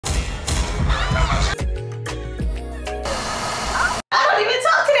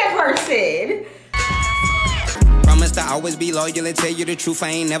always be loyal and tell you the truth. I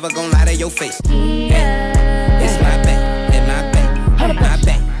ain't never gonna lie to your face. Yeah. It's my back, it's my back, my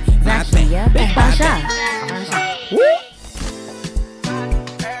back, my back, my back. Woo!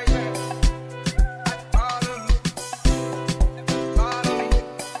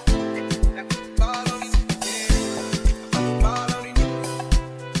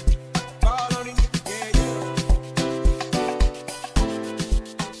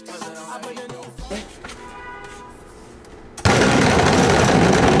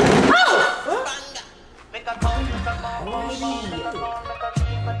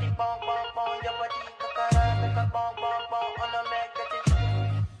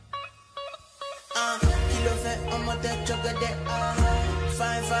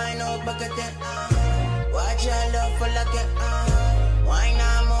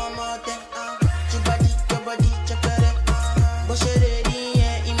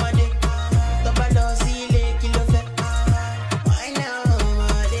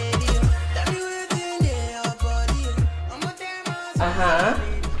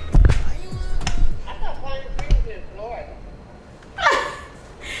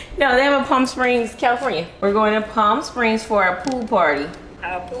 No, they have a Palm Springs, California. We're going to Palm Springs for a pool party.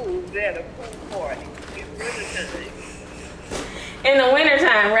 Our pool's at a pool party. In the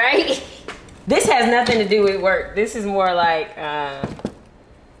wintertime, right? This has nothing to do with work. This is more like,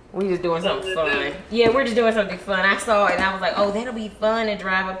 we just doing something fun. Yeah, we're just doing something fun. I saw it and I was like, oh, that'll be fun to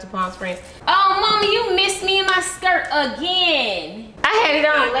drive up to Palm Springs. Oh, Mama, you missed me in my skirt again. I had it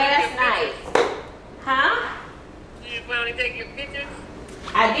on last night. Huh? Did you finally take your pictures?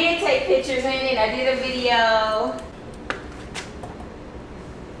 I did take pictures in it. I did a video.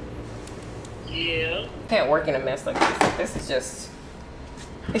 Yeah. Can't work in a mess like this. This is just,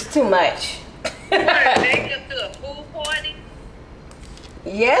 it's too much. Take us to a pool party?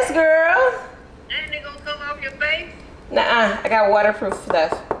 Yes, girl. Ain't it gonna come off your face? Nuh-uh, I got waterproof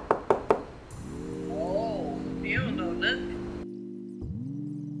stuff. Oh, you don't know nothing.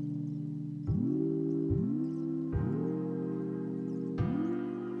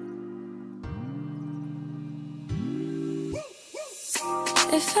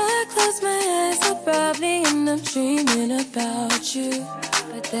 If I close my eyes, I'll probably end up dreaming about you.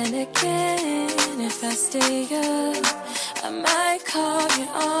 But then again, if I stay up, I might call you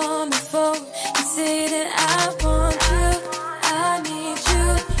on the phone and say that I want you, I need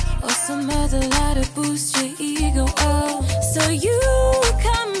you, or some other lie to boost your ego up. So you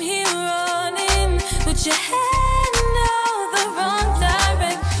come here running, but your head in all the wrong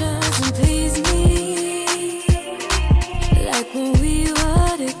directions, and please me like when we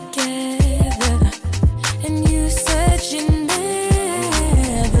were together, and you said you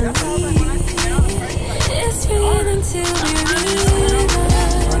never leave. It's real until we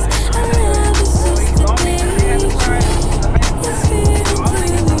realize our love is just a daydream. It's real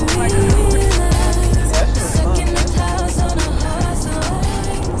until we realize sucking the clouds on a horse.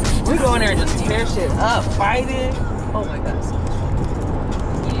 We go in there and just tear shit up, fighting. Oh my God.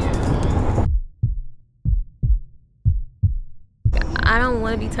 I don't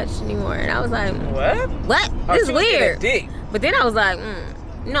want to be touched anymore. And I was like, What? What? This is weird. But then I was like,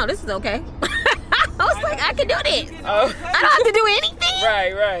 no, this is okay. I was like, I can do this. Oh. I don't have to do anything.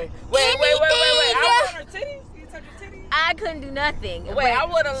 Right. Wait. I want her titties. You touch her titties? I couldn't do nothing. Wait, I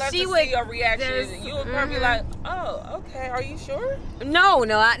would have let she you would see your reaction. You would probably be like, oh, okay, are you sure? No.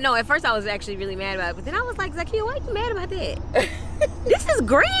 At first I was actually really mad about it. But then I was like, Zakiya, why are you mad about that? This is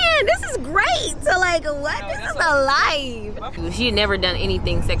grand. This is great. So like, what? This is alive. She had never done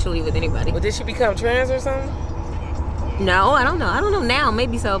anything sexually with anybody. Well, did she become trans or something? No, I don't know. I don't know now.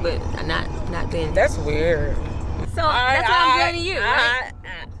 Maybe so, but not then. That's weird. So that's what I'm doing to you, right?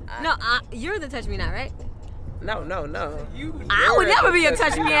 No, you're the touch me not, right? No. I would never be a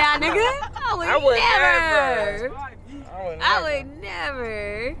touch me out, nigga. I would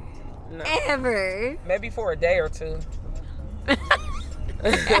never. No. Ever. Maybe for a day or two.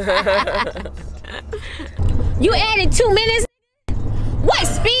 You added 2 minutes. What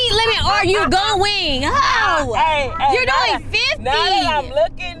speed limit are you going? How? Hey, you're doing 50. Now that I'm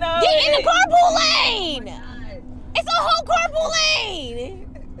looking though. Get in the carpool lane. It's a whole carpool lane.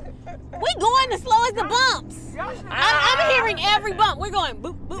 We going as slow as the bumps. I'm hearing every bump. We're going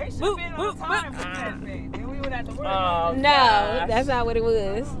boop, boop, boop, boop, boop. Oh, no, gosh. that's not what it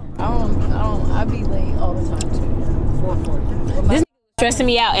was. I be late all the time too. 4:40. This stressing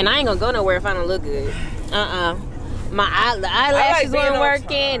me out, and I ain't gonna go nowhere if I don't look good. The eyelashes weren't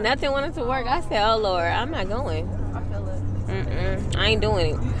working. Nothing wanted to work. I said, oh Lord, I'm not going. I feel it. I ain't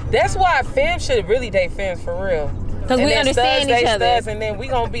doing it. That's why femmes should really date femmes for real. Because we understand each other. And then we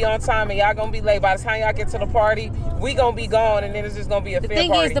gonna be on time and y'all gonna be late. By the time y'all get to the party, we gonna be gone and then it's just gonna be a fair party.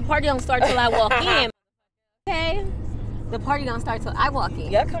 The thing is, the party don't start till I walk in. Okay? The party don't start till I walk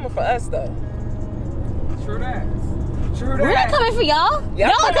in. Y'all coming for us though. True that. We're not coming for y'all.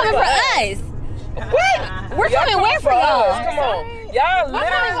 Y'all are coming for us. What? We're coming where for y'all? Come on. Y'all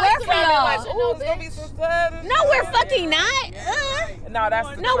literally where for y'all? Like, ooh, it's gonna be some fun. No, we're fucking not. No, that's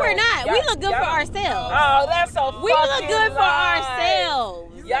the No, we're not. We look good for ourselves. Oh, that's so We look good for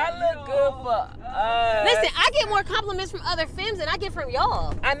ourselves. Y'all look good for us. Listen, I get more compliments from other femmes than I get from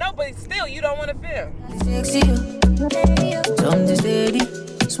y'all. I know, but still, you don't want to film. Something steady,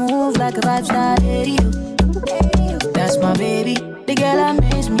 smooth like a 5-star radio. That's my baby, the girl that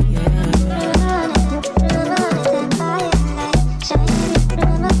makes me.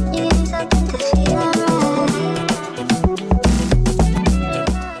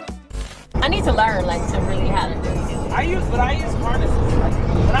 I need to learn like to really how to do it. I use harnesses. Like,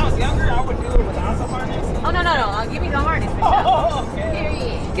 when I was younger, I would do it without the harness. Oh no. Give me the harness. Oh, okay.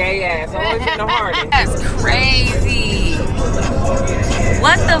 Period. Gay ass, always in the harness. That's crazy.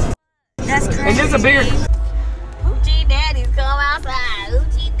 What the f? That's crazy. And there's a bigger. Hoochie daddies come outside.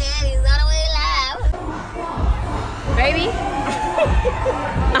 Hoochie daddies on the way live. Baby,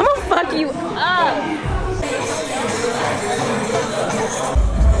 I'm gonna fuck you up.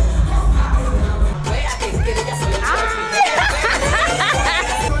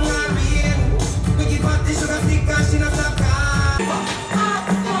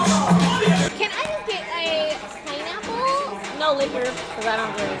 Can I just get a pineapple? No liquor, because I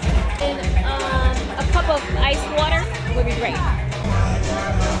don't drink. And a cup of iced water would be great. Oh,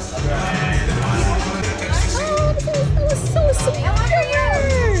 that was so sweet.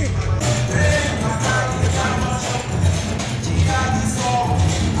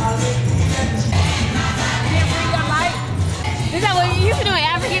 Is that what you used to do in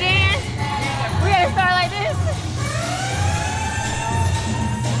African dance? We gotta start like this.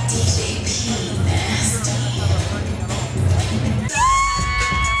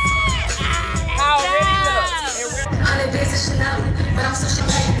 How really look? I'm so shit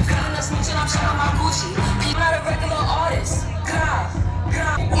like I'm smooching, I'm showing my Gucci. I'm not a regular artist.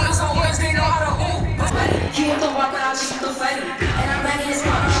 Words on words, they know how to ooh. He ain't gonna walk without you, the fight. And I'm banging his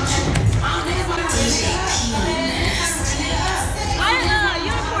partner, I'm true. I don't think it's my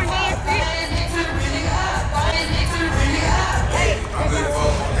Unicorn dance.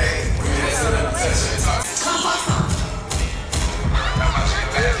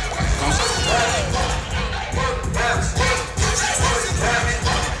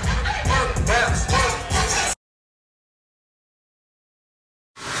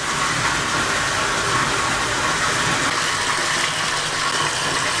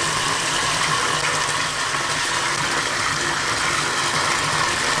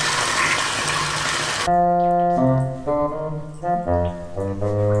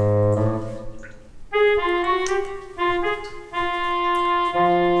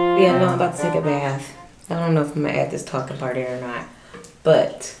 Yeah, no, I'm about to take a bath. I don't know if I'm gonna add this talking part in or not,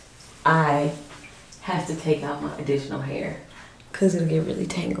 but I have to take out my additional hair because it'll get really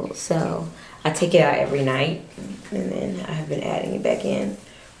tangled. So I take it out every night, and then I have been adding it back in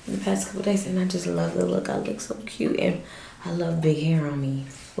the past couple days, and I just love the look. I look so cute, and I love big hair on me.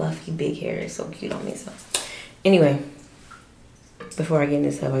 Fluffy big hair is so cute on me. So anyway, before I get in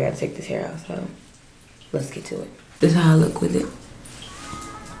this up, I gotta take this hair out. So let's get to it. This is how I look with it.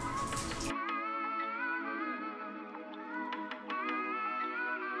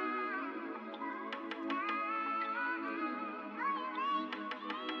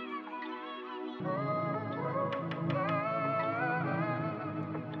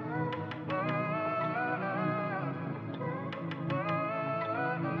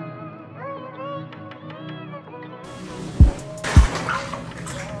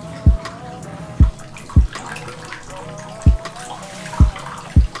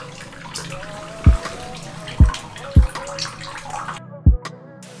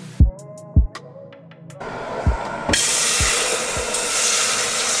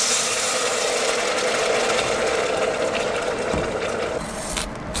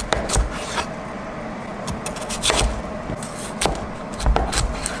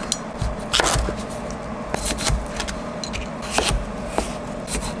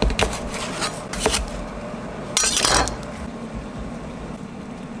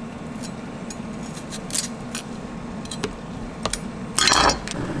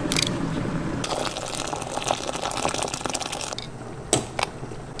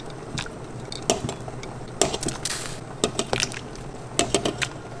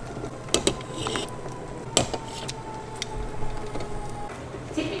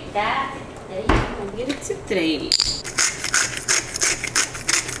 get it today.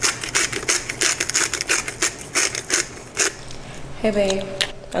 Hey babe,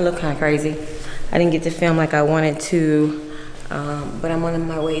 I look kind of crazy. I didn't get to film like I wanted to, but I'm on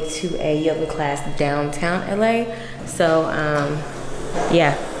my way to a yoga class downtown LA. So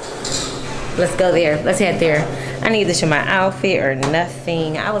yeah, let's go there. Let's head there. I need to show my outfit or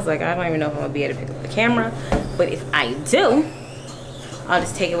nothing. I was like, I don't even know if I'm gonna be able to pick up the camera, but if I do, I'll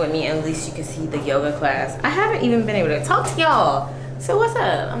just take it with me and at least you can see the yoga class. I haven't even been able to talk to y'all. So what's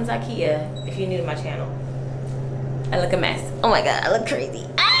up? I'm Zakiya, if you're new to my channel. I look a mess. Oh my God, I look crazy.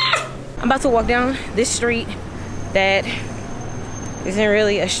 Ah! I'm about to walk down this street that isn't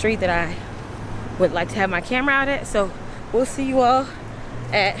really a street that I would like to have my camera out at. So we'll see you all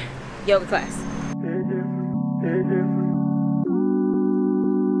at yoga class.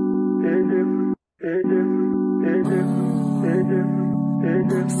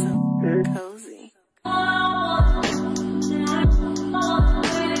 Cozy.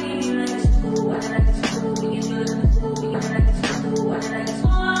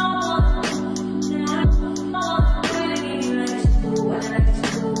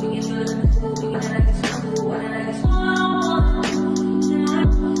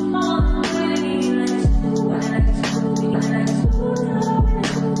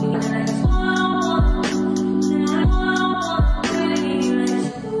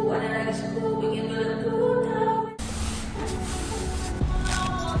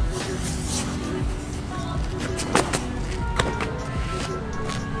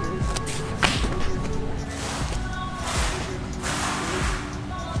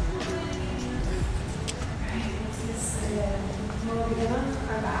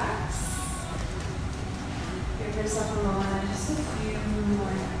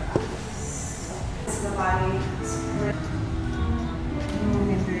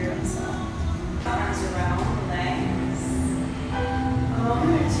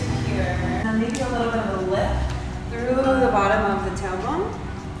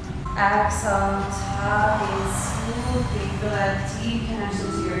 Exhale, top is smoothly. Feel that deep connection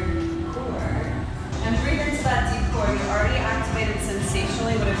to your core. And breathe into that deep core. You already activated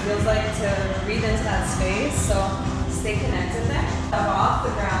sensationally what it feels like to breathe into that space. So stay connected there. Up off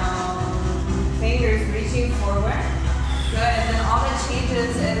the ground. Fingers reaching forward. Good. And then all that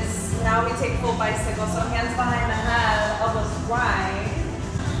changes is now we take full bicycle. So hands behind the head, elbows wide.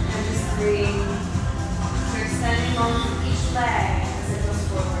 And just breathe. So you're extending on each leg as it goes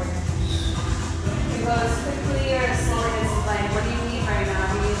forward. Go as quickly or as slowly as you like. What do you need right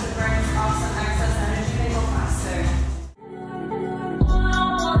now? Do you need to burn off some excess energy? Then go faster.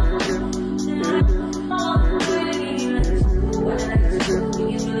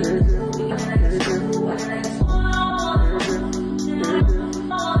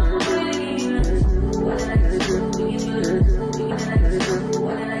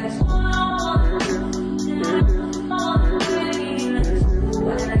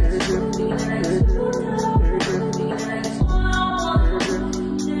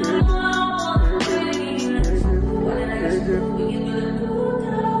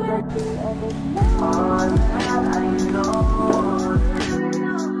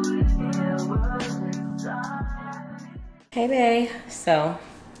 Hey babe, so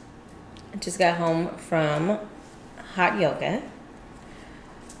I just got home from hot yoga.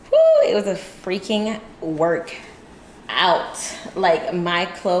 Woo, it was a freaking workout. Like my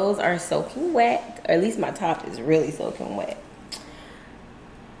clothes are soaking wet, or at least my top is really soaking wet.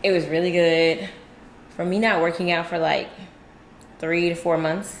 It was really good. For me not working out for like 3 to 4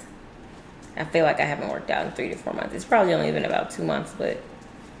 months, I feel like I haven't worked out in 3 to 4 months. It's probably only been about 2 months, but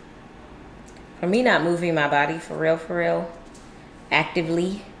for me not moving my body for real,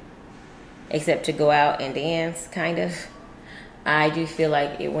 actively, except to go out and dance, kind of, I do feel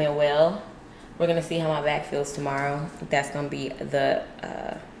like it went well. We're gonna see how my back feels tomorrow. That's gonna be the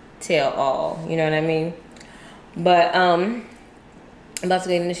tell all, you know what I mean? But I'm about to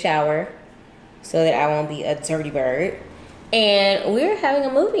get in the shower so that I won't be a dirty bird. And we're having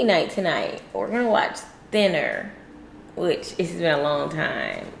a movie night tonight. We're gonna watch Thinner, which it's been a long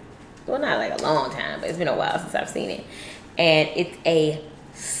time. Well, not like a long time, but it's been a while since I've seen it. And it's a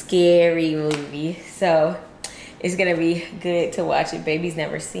scary movie, so it's gonna be good to watch it. Baby's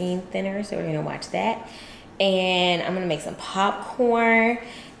never seen Thinner, so we're gonna watch that. And I'm gonna make some popcorn,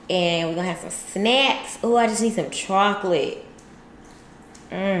 and we're gonna have some snacks. Oh, I just need some chocolate.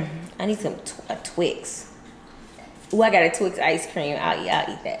 I need some Twix. Oh, I got a Twix ice cream. I'll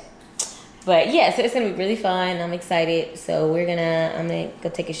eat that. But yeah, so it's gonna be really fun. I'm excited. So I'm gonna go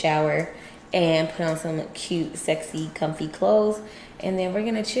take a shower and put on some cute, sexy, comfy clothes. And then we're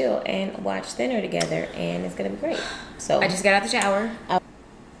gonna chill and watch dinner together, and it's gonna be great. So I just got out the shower.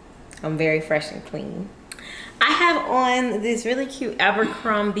 I'm very fresh and clean. I have on this really cute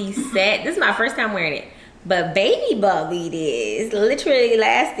Abercrombie set. This is my first time wearing it, but baby bought me this literally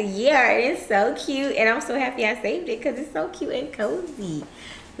last year, and it's so cute, and I'm so happy I saved it because it's so cute and cozy.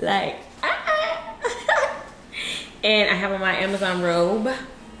 Like, and I have on my Amazon robe.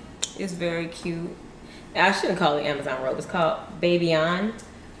 It's very cute. I shouldn't call it Amazon robe. It's called Baby On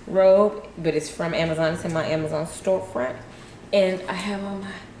robe, but it's from Amazon. It's in my Amazon storefront. And I have on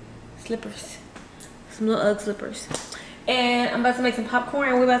my slippers, some little Ugg slippers. And I'm about to make some popcorn,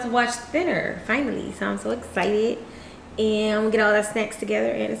 and we're about to watch dinner, finally. So I'm so excited. And I'm gonna get all our snacks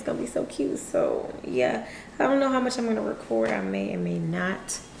together, and it's gonna be so cute. So yeah, I don't know how much I'm gonna record. I may or may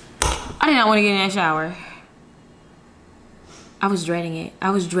not. I did not want to get in that shower. I was dreading it. I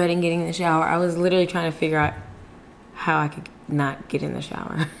was dreading getting in the shower. I was literally trying to figure out how I could not get in the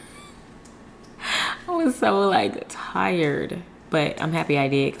shower. I was so like tired, but I'm happy I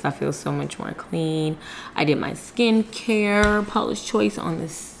did because I feel so much more clean. I did my skincare, Paula's Choice on the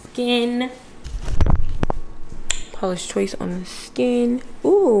skin. Paula's Choice on the skin.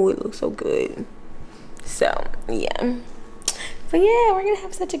 Ooh, it looks so good. So yeah. But yeah, we're gonna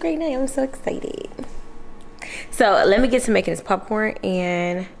have such a great night. I'm so excited. So let me get to making this popcorn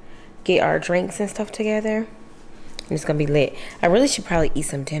and get our drinks and stuff together. And it's gonna be lit. I really should probably eat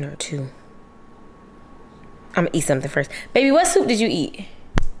some dinner too. I'm gonna eat something first. Baby, what soup did you eat?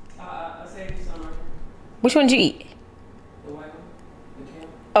 I saved you some. Which one did you eat? The white one. The can.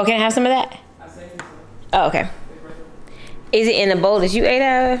 Oh, can I have some of that? I saved you some. Oh, okay. Is it in the bowl that you ate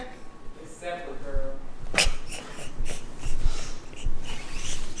out of? It's separate, girl.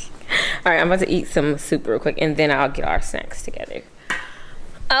 All right, I'm about to eat some soup real quick, and then I'll get our snacks together.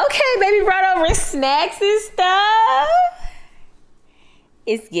 Okay, baby brought over snacks and stuff.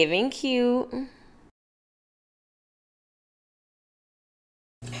 It's giving cute.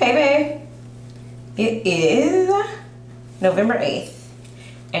 Hey, babe. It is November 8th,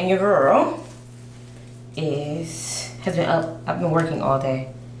 and your girl has been up. I've been working all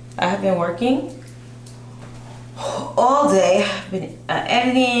day. I have been working all day. I've been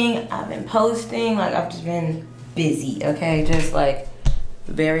editing, I've been posting, like I've just been busy, okay? Just like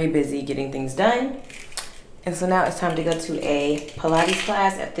very busy getting things done. And so now it's time to go to a Pilates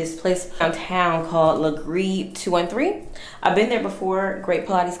class at this place downtown called Lagree 213. I've been there before, great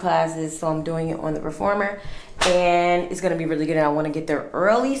Pilates classes, so I'm doing it on the Reformer. And it's gonna be really good, and I wanna get there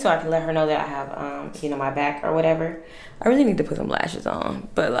early so I can let her know that I have, you know, my back or whatever. I really need to put some lashes on,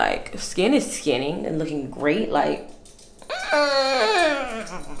 but like, skin is skinning and looking great, like, that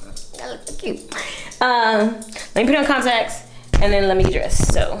looks so cute. Let me put on contacts, and then let me get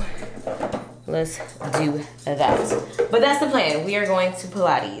dressed, so let's do that. But that's the plan. We are going to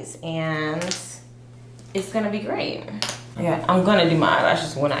Pilates, and it's gonna be great. Yeah, I'm gonna do my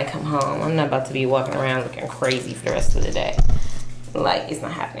eyelashes when I come home. I'm not about to be walking around looking crazy for the rest of the day. Like, it's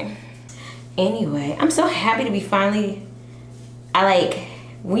not happening. Anyway, I'm so happy to be finally,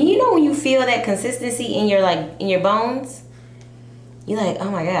 when you feel that consistency in your, in your bones, you're like,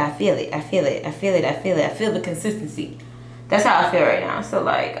 oh my God, I feel it, I feel it, I feel it, I feel it, I feel the consistency. That's how I feel right now. So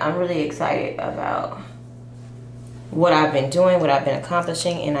like, I'm really excited about what I've been doing, what I've been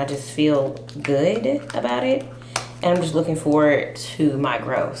accomplishing, and I just feel good about it. And I'm just looking forward to my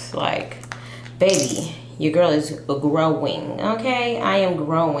growth. Like, baby, your girl is growing, okay? I am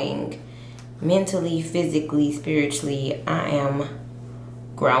growing mentally, physically, spiritually. I am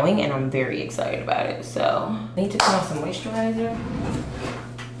growing, and I'm very excited about it. So, I need to put on some moisturizer.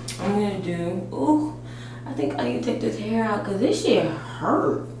 I'm gonna do, ooh, I think I need to take this hair out because this shit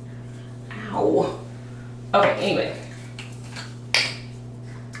hurt. Ow. Okay, anyway.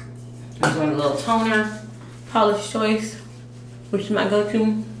 I'm doing a little toner. Paula's Choice, which is my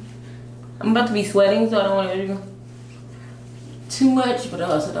go-to. I'm about to be sweating, so I don't want to do too much, but I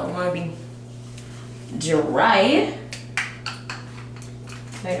also don't want to be dry.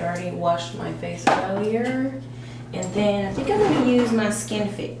 I already washed my face earlier. And then I think I'm going to use my Skin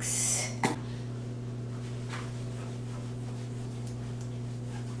Fix.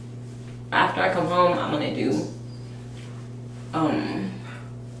 After I come home, I'm going to do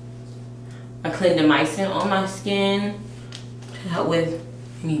a clindamycin on my skin to help with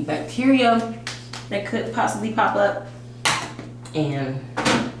any bacteria that could possibly pop up. And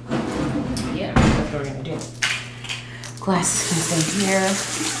yeah, that's what we're gonna do. Glasses can stay here.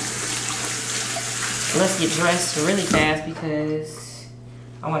 Let's get dressed really fast because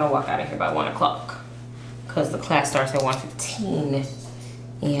I want to walk out of here by 1 o'clock because the class starts at 1:15.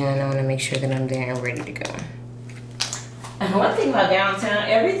 And I wanna make sure that I'm there and ready to go. And one thing about downtown,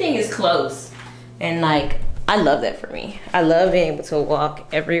 everything is close. And like, I love that for me. I love being able to walk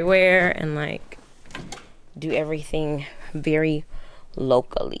everywhere and like do everything very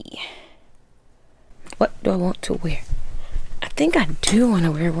locally. What do I want to wear? I think I do want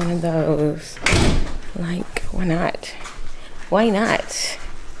to wear one of those. Like, why not? Why not?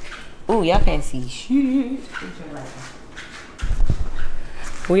 Ooh, y'all can't see shit.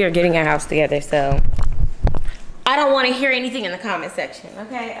 We are getting our house together, so I don't want to hear anything in the comment section,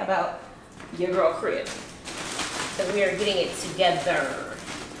 okay, about your girl crib. So we are getting it together.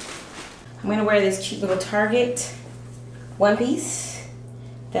 I'm gonna wear this cute little Target one piece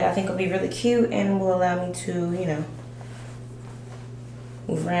that I think will be really cute and will allow me to, you know,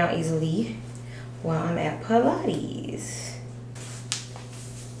 move around easily while I'm at Pilates.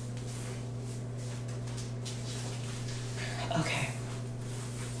 Okay.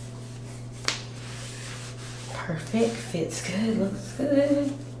 Perfect, fits good, looks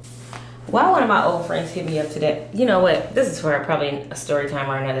good. Why one of my old friends hit me up today? You know what? This is for probably a story time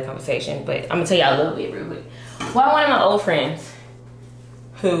or another conversation, but I'm gonna tell y'all a little bit real quick. Why one of my old friends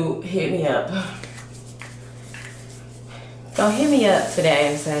who hit me up, gonna hit me up today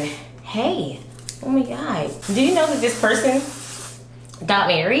and say, hey, oh my God, do you know that this person got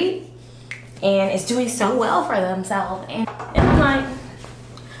married and is doing so well for themselves? And I'm like,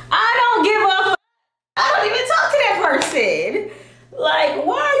 I don't give a f. I don't even talk to that person. Like,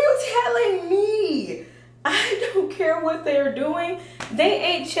 why are you telling me? I don't care what they're doing. They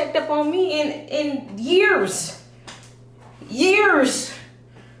ain't checked up on me in years. Years.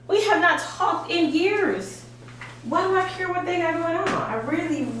 We have not talked in years. Why do I care what they got going on? I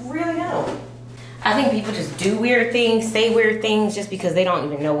really, really don't. I think people just do weird things, say weird things just because they don't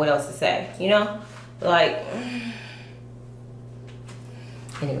even know what else to say, you know? Like,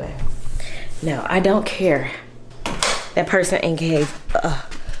 anyway. No, I don't care. That person ain't gave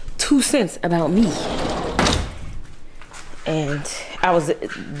 2 cents about me. And I was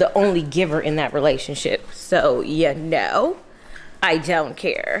the only giver in that relationship. So, yeah, no, I don't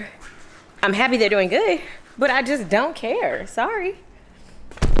care. I'm happy they're doing good, but I just don't care. Sorry.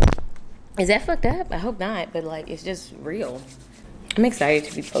 Is that fucked up? I hope not, but like, it's just real. I'm excited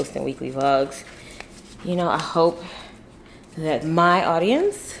to be posting weekly vlogs. You know, I hope that my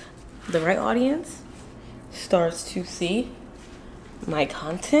audience, the right audience, starts to see my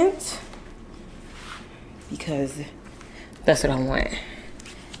content, because that's what I want.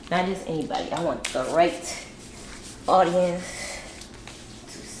 Not just anybody. I want the right audience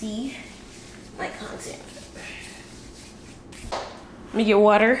to see my content. Let me get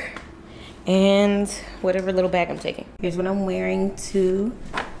water and whatever little bag I'm taking. Here's what I'm wearing to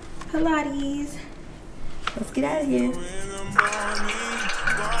Pilates. Let's get out of here.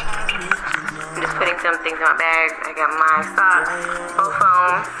 Just putting some things in my bags. I got my socks, both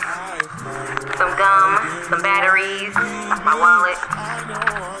phones, some gum, some batteries, my wallet,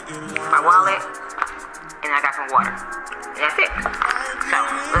 and I got some water. And that's it. So,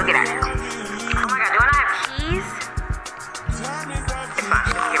 let's get out of here. Oh my God, do I not have keys? It's fine.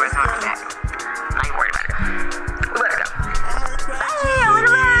 Here is on the back. I'm not even worried about it. Let's go. Bye, look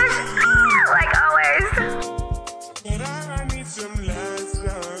at that. Like always. I need some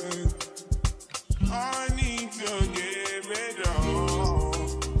lessons. I need to give it all.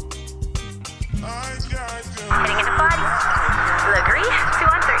 I got to. Heading into party. Lagree,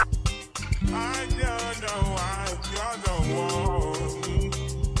 213. I don't know why you're the one.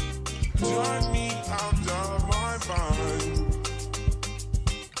 Turn me out of my mind.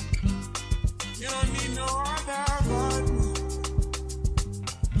 You don't need no other body.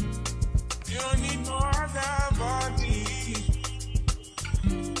 You don't need no other body.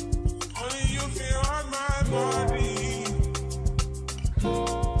 Only you feel on my body.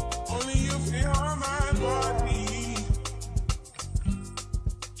 Only you feel on my body.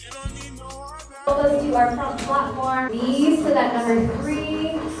 You don't need no other. Elbows to our front platform. Knees to that number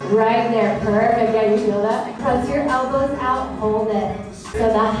 3. Right there. Perfect. Yeah, you feel that? Press your elbows out. Hold it. So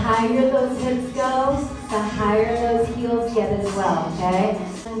the higher those hips go, the higher those heels get as well, okay?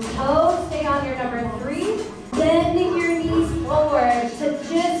 And toes stay on your number 3. Bending your knees forward to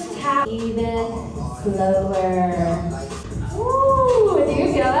just tap even slower. Woo! Do you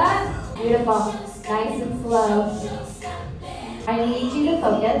feel that? Beautiful. Nice and slow. I need you to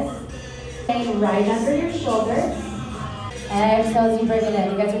focus. Staying right under your shoulders. Exhale as you bring it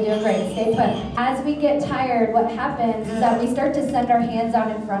in. You guys are doing great. Stay put. As we get tired, what happens is that we start to send our hands out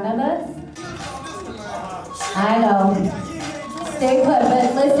in front of us. I know. Stay put,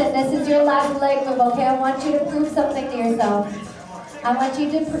 but listen, this is your last leg move, okay? I want you to prove something to yourself. I want you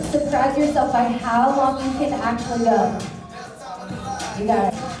to surprise yourself by how long you can actually go. You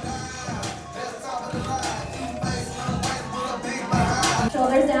got it.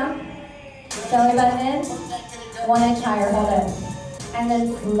 Shoulders down. Belly button in. 1 inch higher. Hold it. And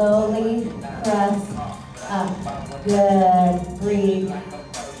then slowly press up. Good. Breathe.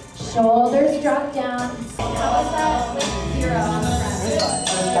 Shoulders drop down. How was that with 0 on the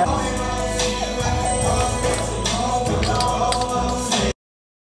front?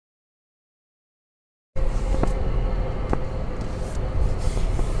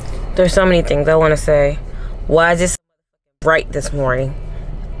 There's so many things I want to say. Why is this bright this morning?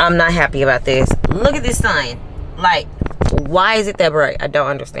 I'm not happy about this. Look at this sign. Like, why is it that bright? I don't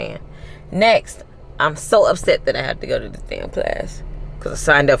understand. Next, I'm so upset that I have to go to this damn class because I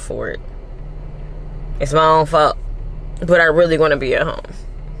signed up for it. It's my own fault, but I really want to be at home.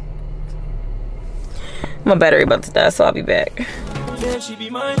 My battery about to die, so I'll be back. Yeah, she be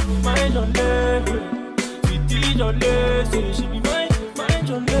mine, mine on level. We did on level. She be mine, mine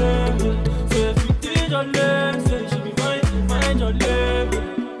on level. Say we did on level. Say she be mine, mine on level.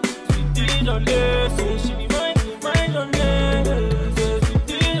 We did on level. Say she be mine, mine on level. Say we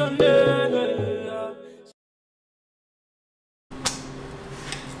did on level.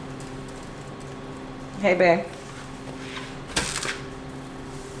 Hey, babe.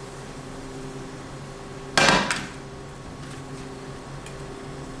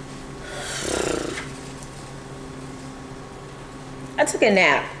 I took a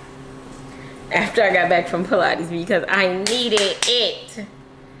nap after I got back from Pilates because I needed it.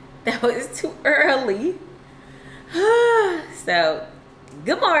 That was too early. So,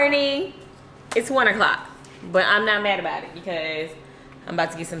 good morning. It's 1 o'clock, but I'm not mad about it because I'm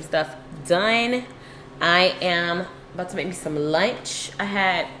about to get some stuff done. I am about to make me some lunch. I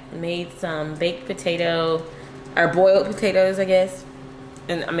had made some baked potato, or boiled potatoes, I guess.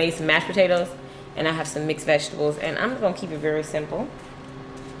 And I made some mashed potatoes. And I have some mixed vegetables. And I'm gonna keep it very simple.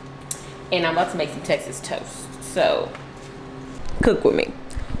 And I'm about to make some Texas toast. So, cook with me.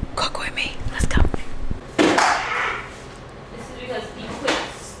 Cook with me. Let's go. This is because you put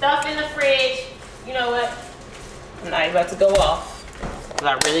stuff in the fridge. You know what? I'm not about to go off. Because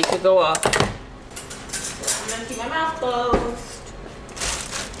I really could go off. I'm gonna keep my mouth closed.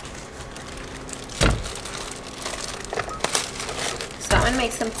 So I'm gonna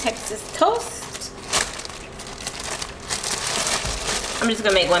make some Texas toast. I'm just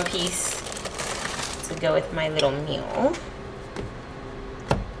gonna make one piece to go with my little meal.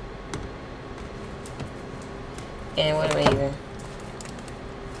 And what am I using?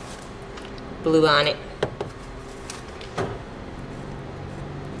 Blue on it.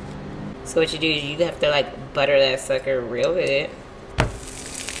 So what you do is you have to like butter that sucker real good.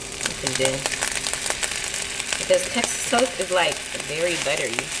 And then, because Texas toast is like very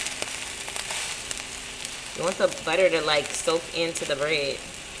buttery. You want the butter to like soak into the bread.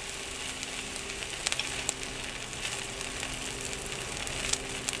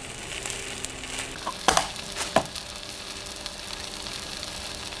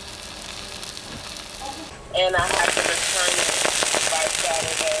 And I have to return it by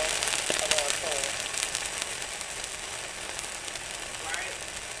Saturday.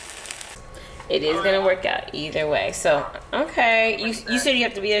 It is gonna work out either way. So, okay, you said you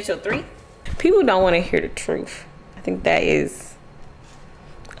have to be there till 3? People don't want to hear the truth. I think that is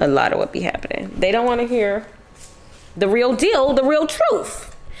a lot of what be happening. They don't want to hear the real deal, the real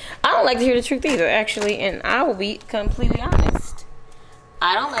truth. I don't like to hear the truth either, actually, and I will be completely honest.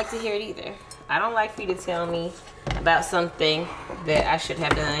 I don't like to hear it either. I don't like for you to tell me about something that I should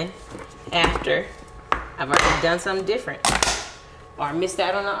have done after I've already done something different or missed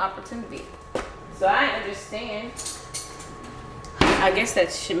out on an opportunity. So I understand. I guess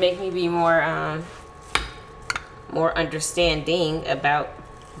that should make me be more more understanding about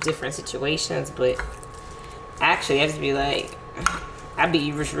different situations, but actually I just be like, I'd be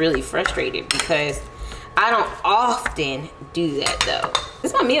just really frustrated because I don't often do that though.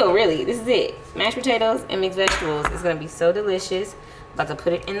 This is my meal, really. This is it. Mashed potatoes and mixed vegetables. It's gonna be so delicious. About to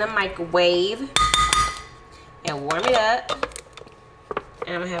put it in the microwave and warm it up.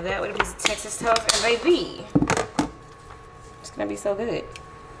 And I'm gonna have that with a piece of Texas toast and baby. It's gonna be so good.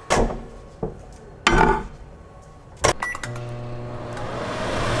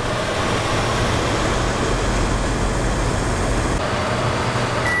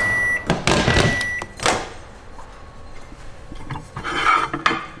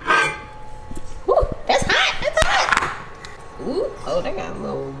 Woo, that's hot, that's hot. Ooh, oh, they got a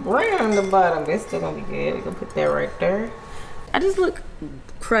little brown on the bottom. It's still gonna be good. We're gonna put that right there. I just look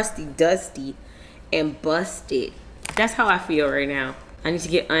crusty, dusty, and busted. That's how I feel right now. I need to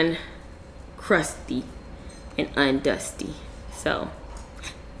get uncrusty and undusty. So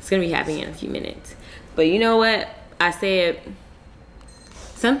it's gonna be happening in a few minutes. But you know what? I said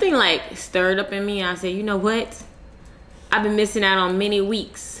something like stirred up in me. I said, you know what? I've been missing out on many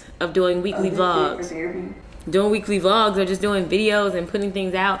weeks of doing weekly vlogs. Doing weekly vlogs or just doing videos and putting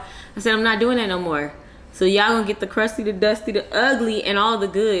things out. I said, I'm not doing that no more. So y'all gonna get the crusty, the dusty, the ugly, and all the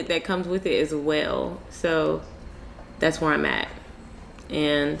good that comes with it as well. So that's where I'm at.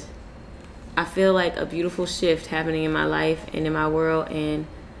 And I feel like a beautiful shift happening in my life and in my world, and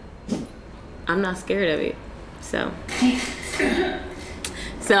I'm not scared of it. So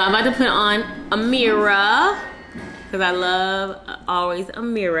I'm about to put on a mirror, because I love always a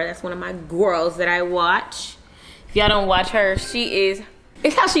mirror. That's one of my girls that I watch. If y'all don't watch her, it's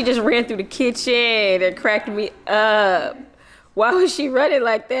how she just ran through the kitchen and cracked me up. Why was she running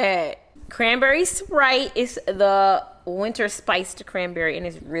like that? Cranberry Sprite is the winter spiced cranberry, and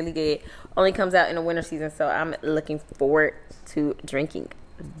it's really good. Only comes out in the winter season, so I'm looking forward to drinking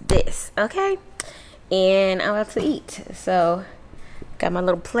this, okay? And I'm about to eat. So got my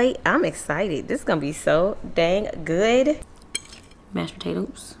little plate. I'm excited. This is gonna be so dang good. Mashed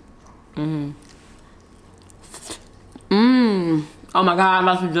potatoes. Oh my God, I'm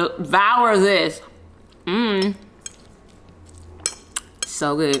about to devour this.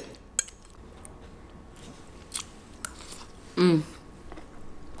 So good.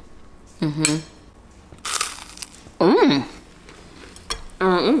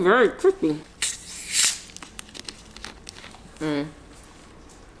 It's very crispy. Woo!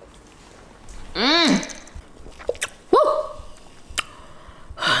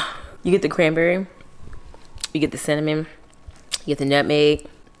 You get the cranberry, you get the cinnamon, you get the nutmeg.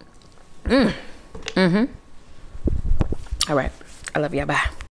 All right, I love y'all. Bye.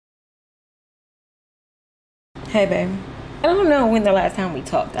 Hey, babe. I don't know when the last time we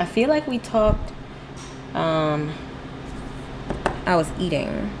talked. I feel like we talked. I was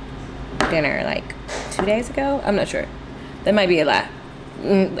eating dinner like 2 days ago. I'm not sure. That might be a lie.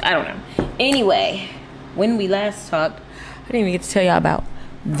 I don't know. Anyway, when we last talked, I didn't even get to tell y'all about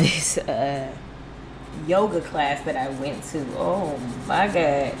this yoga class that I went to. Oh my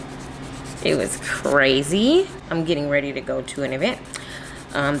God. It was crazy. I'm getting ready to go to an event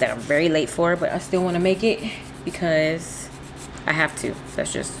that I'm very late for, but I still want to make it because I have to.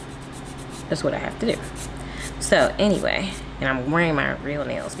 That's what I have to do. So anyway, and I'm wearing my real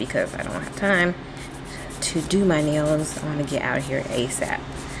nails because I don't have time to do my nails. I want to get out of here ASAP.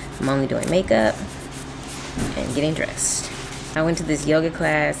 I'm only doing makeup and getting dressed. I went to this yoga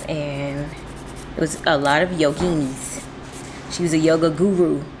class and it was a lot of yoginis. She was a yoga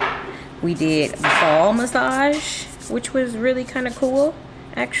guru. We did ball massage, which was really kind of cool,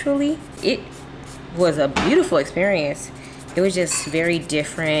 actually. It was a beautiful experience. It was just very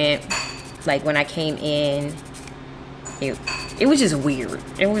different. Like when I came in, it was just weird.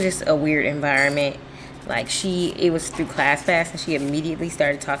 It was just a weird environment. Like it was through ClassPass, and she immediately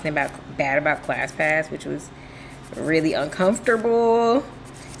started talking bad about ClassPass, which was really uncomfortable,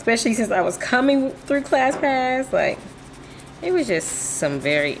 especially since I was coming through ClassPass. Like, it was just some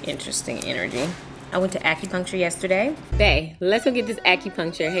very interesting energy. I went to acupuncture yesterday. Bae, let's go get this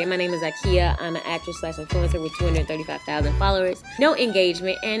acupuncture. Hey, my name is Zakiya. I'm an actress/influencer with 235,000 followers, no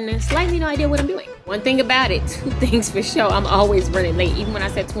engagement, and slightly no idea what I'm doing. One thing about it, 2 things for sure, I'm always running late, even when I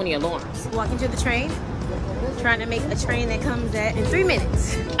set 20 alarms. Walking to the train, trying to make a train that comes in 3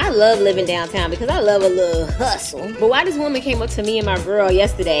 minutes. I love living downtown because I love a little hustle. But why this woman came up to me and my girl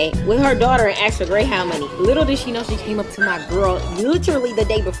yesterday with her daughter and asked for Greyhound money? Little did she know she came up to my girl literally the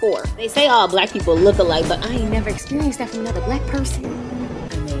day before. They say all black people look alike, but I ain't never experienced that from another black person.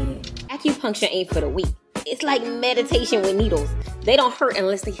 I made it. Acupuncture ain't for the weak. It's like meditation with needles. They don't hurt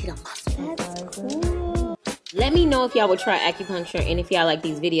unless they hit a muscle. That's cool. Let me know if y'all would try acupuncture and if y'all like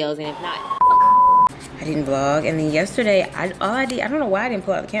these videos, and if not, I didn't vlog. And then yesterday, all I did, I don't know why I didn't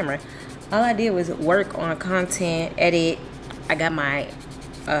pull out the camera. All I did was work on content, edit. I got my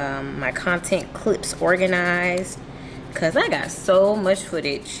my content clips organized because I got so much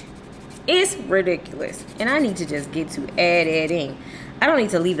footage. It's ridiculous. And I need to just get to editing. I don't need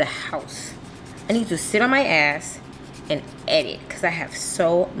to leave the house. I need to sit on my ass and edit because I have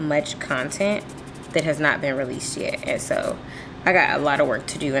so much content that has not been released yet. And so I got a lot of work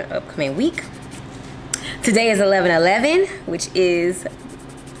to do in the upcoming week. Today is 11/11, which is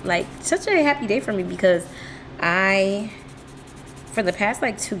like such a happy day for me because for the past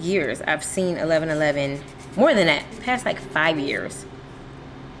like 2 years, I've seen 11/11, more than that, past like 5 years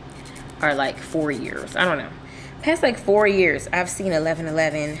or like 4 years, I don't know. Past like 4 years, I've seen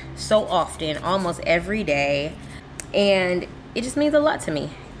 11/11 so often, almost every day. and it just means a lot to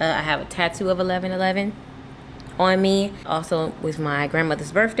me. I have a tattoo of 11/11 on me, also with my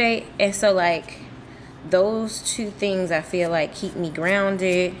grandmother's birthday, and so like those two things I feel like keep me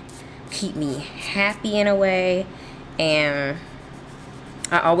grounded, keep me happy in a way, and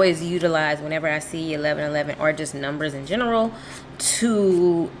I always utilize whenever I see 11/11 or just numbers in general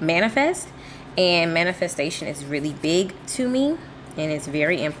to manifest. And manifestation is really big to me, and it's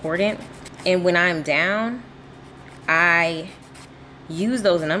very important. And when I'm down, I use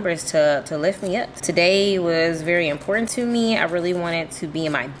those numbers to lift me up. Today was very important to me. I really wanted to be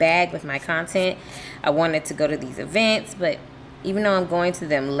in my bag with my content. I wanted to go to these events, but even though I'm going to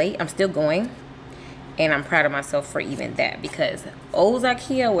them late, I'm still going. And I'm proud of myself for even that, because old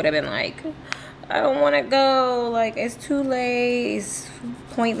Zakiya would have been like, I don't want to go, like it's too late, it's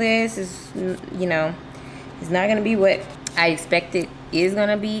pointless, it's, you know, it's not going to be what I expected is going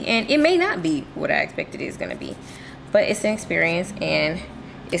to be, and it may not be what I expected is going to be, but it's an experience, and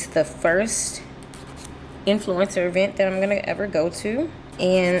it's the first influencer event that I'm going to ever go to,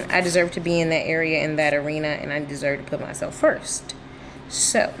 and I deserve to be in that area, in that arena, and I deserve to put myself first.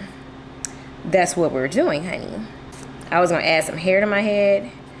 So that's what we're doing, honey. I was going to add some hair to my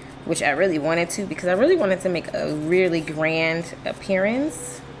head, which I really wanted to, because I really wanted to make a really grand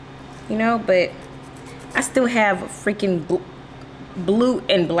appearance, you know, but I still have freaking blue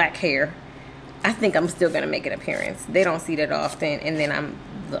and black hair. I think I'm still gonna make an appearance. They don't see that often, and then I'm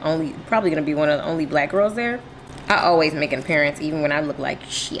probably gonna be one of the only black girls there. I always make an appearance, even when I look like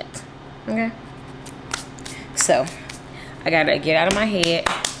shit, okay? So, I gotta get out of my head,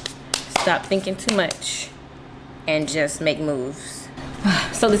 stop thinking too much, and just make moves.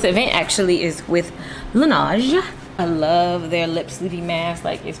 So this event actually is with Laniege. I love their lip sleevey mask.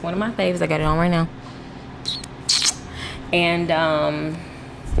 Like, it's one of my faves. I got it on right now. And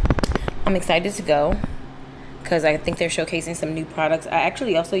I'm excited to go because I think they're showcasing some new products. I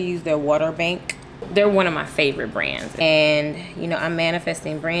actually also use their water bank. They're one of my favorite brands. And, you know, I'm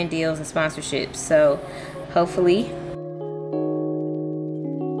manifesting brand deals and sponsorships. So hopefully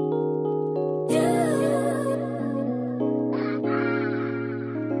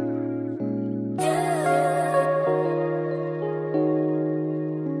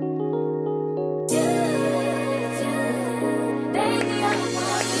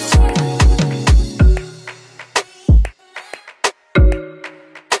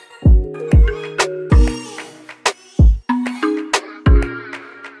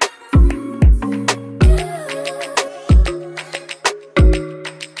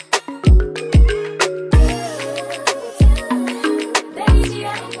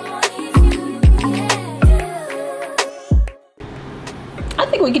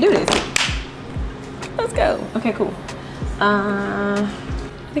we can do this. Let's go. Okay, cool. I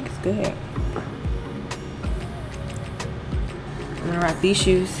think it's good. I'm gonna rock these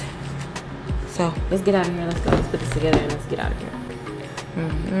shoes. So let's get out of here. Let's go. Let's put this together and let's get out of here.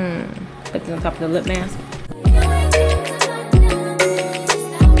 Put this on top of the lip mask.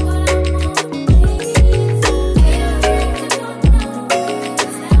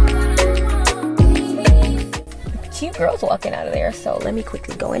 Cute girls walking out of there, so let me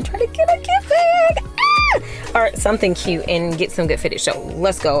quickly go and try to get a gift bag. All right, something cute and get some good footage. So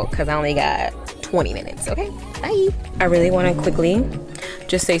let's go, because I only got 20 minutes. Okay, bye. I really want to quickly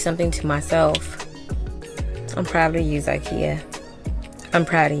just say something to myself. I'm proud of you, Zakiya. I'm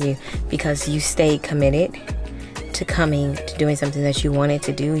proud of you because you stayed committed to coming, to doing something that you wanted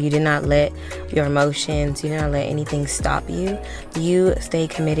to do. You did not let your emotions, you did not let anything stop you. You stay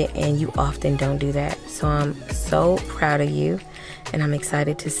committed, and you often don't do that. So I'm so proud of you, and I'm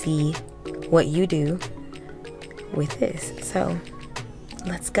excited to see what you do with this. So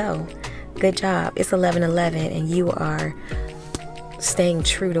let's go. Good job. It's 11/11, and you are staying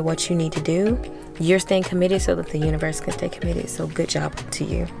true to what you need to do. You're staying committed so that the universe can stay committed. So good job to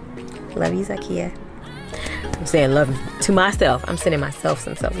you. Love you, Zakiya. I'm saying love to myself. I'm sending myself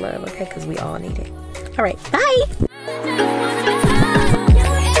some self-love, okay? Because we all need it. All right, bye.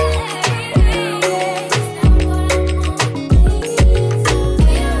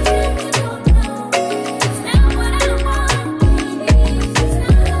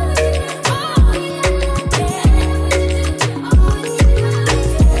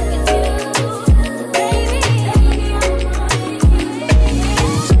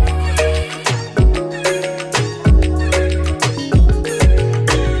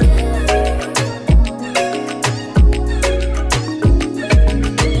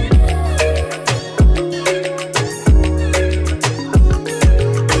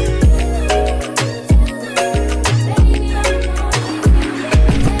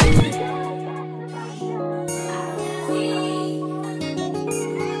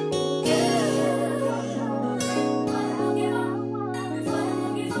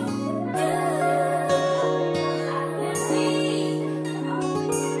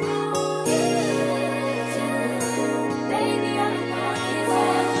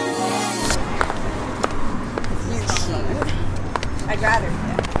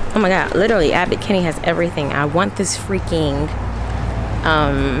 Oh my god, literally Abbott Kinney has everything. I want this freaking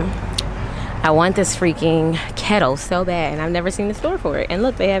kettle so bad, and I've never seen the store for it. And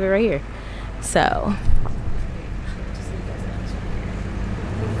look, they have it right here. So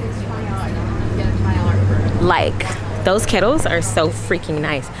like, those kettles are so freaking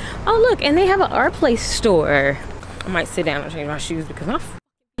nice. Oh look, and they have an art place store. I might sit down and change my shoes because I'm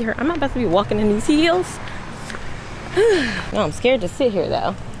not about to be walking in these heels. No, I'm scared to sit here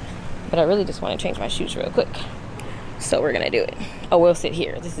though, but I really just want to change my shoes real quick. So we're gonna do it. Oh, we'll sit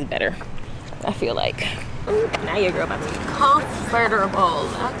here. This is better, I feel like. Ooh, now your girl about to be comfortable.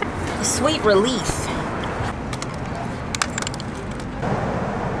 Sweet relief.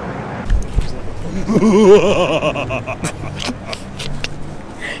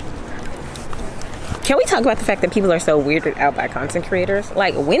 Can we talk about the fact that people are so weirded out by content creators?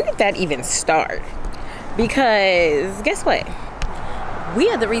 Like, when did that even start? Because guess what? We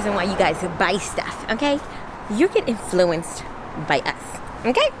are the reason why you guys buy stuff, okay? You get influenced by us,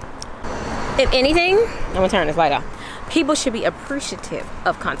 okay? If anything, I'm gonna turn this light off. People should be appreciative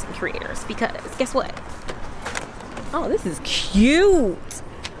of content creators because guess what? Oh, this is cute.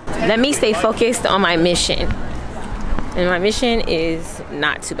 Let me stay focused on my mission. And my mission is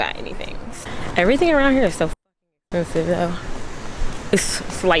not to buy anything. Everything around here is so expensive though. It's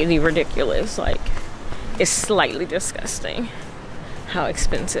slightly ridiculous. Like, it's slightly disgusting how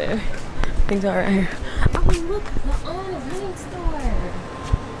expensive things are around here. Oh, look, the running store.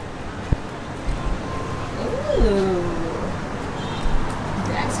 Ooh.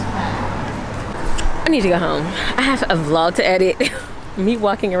 That's fine. I need to go home. I have a vlog to edit. Me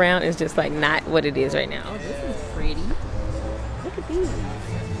walking around is just like not what it is right now. Oh, this is pretty. Look at these.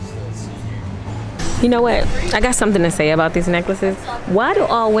 You know what? I got something to say about these necklaces. Why do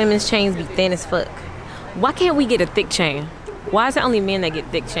all women's chains be thin as fuck? Why can't we get a thick chain? Why is it only men that get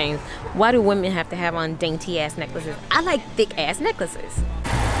thick chains? Why do women have to have on dainty ass necklaces? I like thick ass necklaces.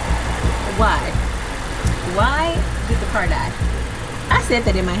 Why? Why did the car die? I said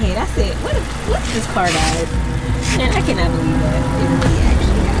that in my head. I said, what if this car died? And I cannot believe that it really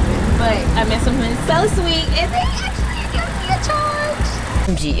actually happened. But I met someone so sweet and they actually gave me a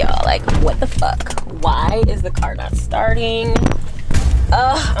charge. Gee, y'all, like, what the fuck? Why is the car not starting?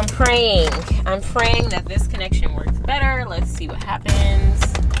 I'm praying. I'm praying that this connection works better. Let's see what happens.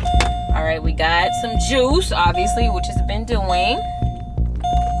 All right, we got some juice, obviously, which has been doing.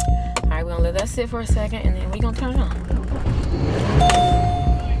 All right, we're gonna let that sit for a second and then we're gonna turn it on.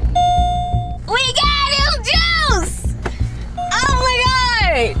 We got him juice! Oh my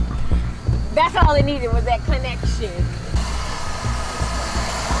God! That's all it needed was that connection.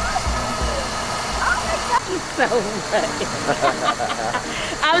 So right.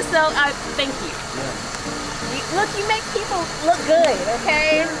 Thank you. Look, you make people look good,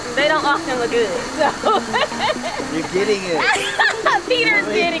 okay? They don't often look good, so. You're getting it. Peter's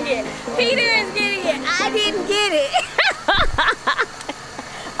getting it. Peter is getting it. I didn't get it.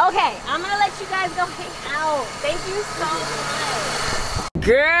 Okay, I'm gonna let you guys go hang out. Thank you so much.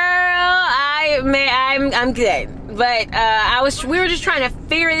 Girl, I'm good. But we were just trying to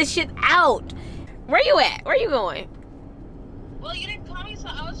figure this shit out. Where you at? Where you going? Well, you didn't call me, so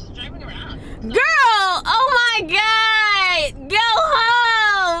I was just driving around. So. Girl! Oh my God! Go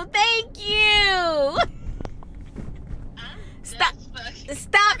home! Thank you! Stop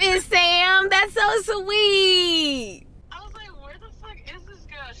it, Sam! That's so sweet! I was like, where the fuck is this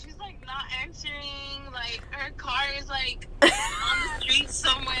girl? She's like not answering. Like, her car is like on the street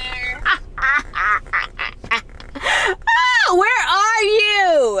somewhere. Oh, where are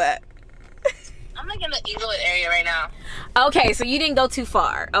you? I'm like in the Eaglewood area right now. Okay, so you didn't go too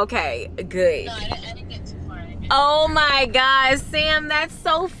far. Okay, good. No, I didn't get too far. Oh my God, Sam, that's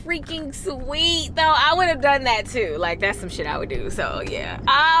so freaking sweet, though. I would have done that too. Like, that's some shit I would do, so yeah.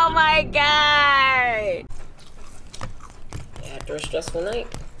 Oh my God. After a stressful night,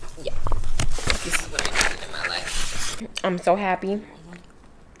 yeah. This is what I need in my life. I'm so happy.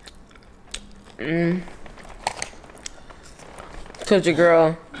 Because your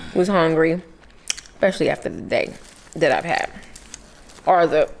girl was hungry. Especially after the day that I've had. Or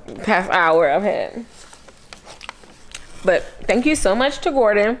the past hour I've had. But thank you so much to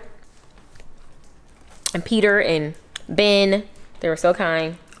Gordon. And Peter and Ben. They were so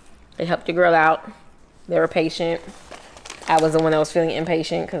kind. They helped your girl out. They were patient. I was the one that was feeling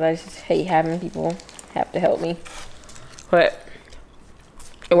impatient because I just hate having people have to help me. But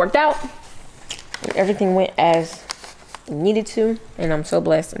it worked out. And everything went as it needed to. And I'm so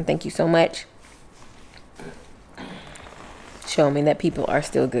blessed. And thank you so much. Show me that people are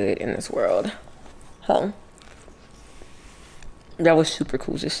still good in this world. Huh? That was super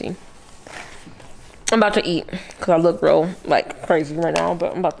cool to see. I'm about to eat because I look real like crazy right now,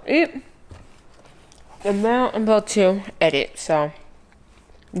 but I'm about to eat. And now I'm about to edit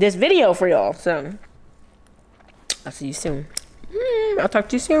this video for y'all. So I'll see you soon. I'll talk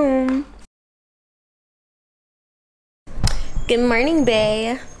to you soon. Good morning,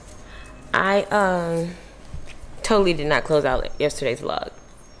 bae. I totally did not close out yesterday's vlog,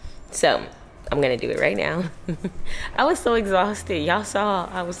 so I'm gonna do it right now. I was so exhausted. Y'all saw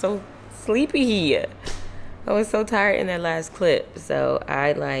I was so sleepy. I was so tired in that last clip, so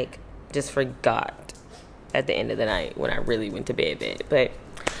I like just forgot at the end of the night when I really went to bed. But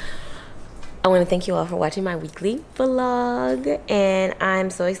I want to thank you all for watching my weekly vlog, and I'm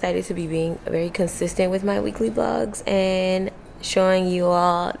so excited to be being very consistent with my weekly vlogs and showing you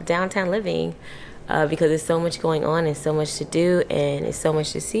all downtown living, because there's so much going on and so much to do and it's so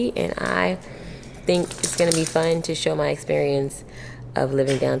much to see, and I think it's going to be fun to show my experience of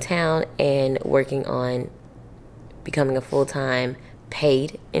living downtown and working on becoming a full-time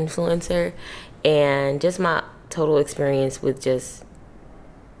paid influencer, and just my total experience with just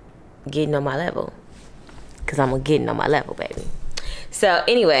getting on my level, because I'm getting on my level, baby. So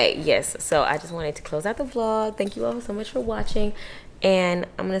anyway, yes, so I just wanted to close out the vlog. Thank you all so much for watching, and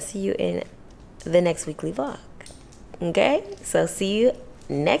I'm gonna see you in the next weekly vlog. Okay, so see you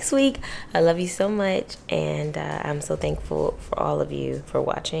next week. I love you so much, and I'm so thankful for all of you for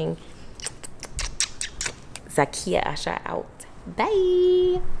watching. Zakiya Asha out.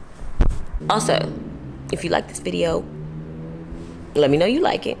 Bye. Also, if you like this video, let me know you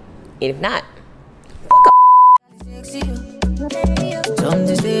like it, and if not,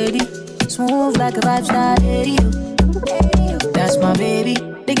 Something steady, smooth like a 5-star radio. That's my baby,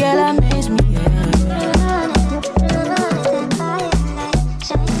 the girl I made.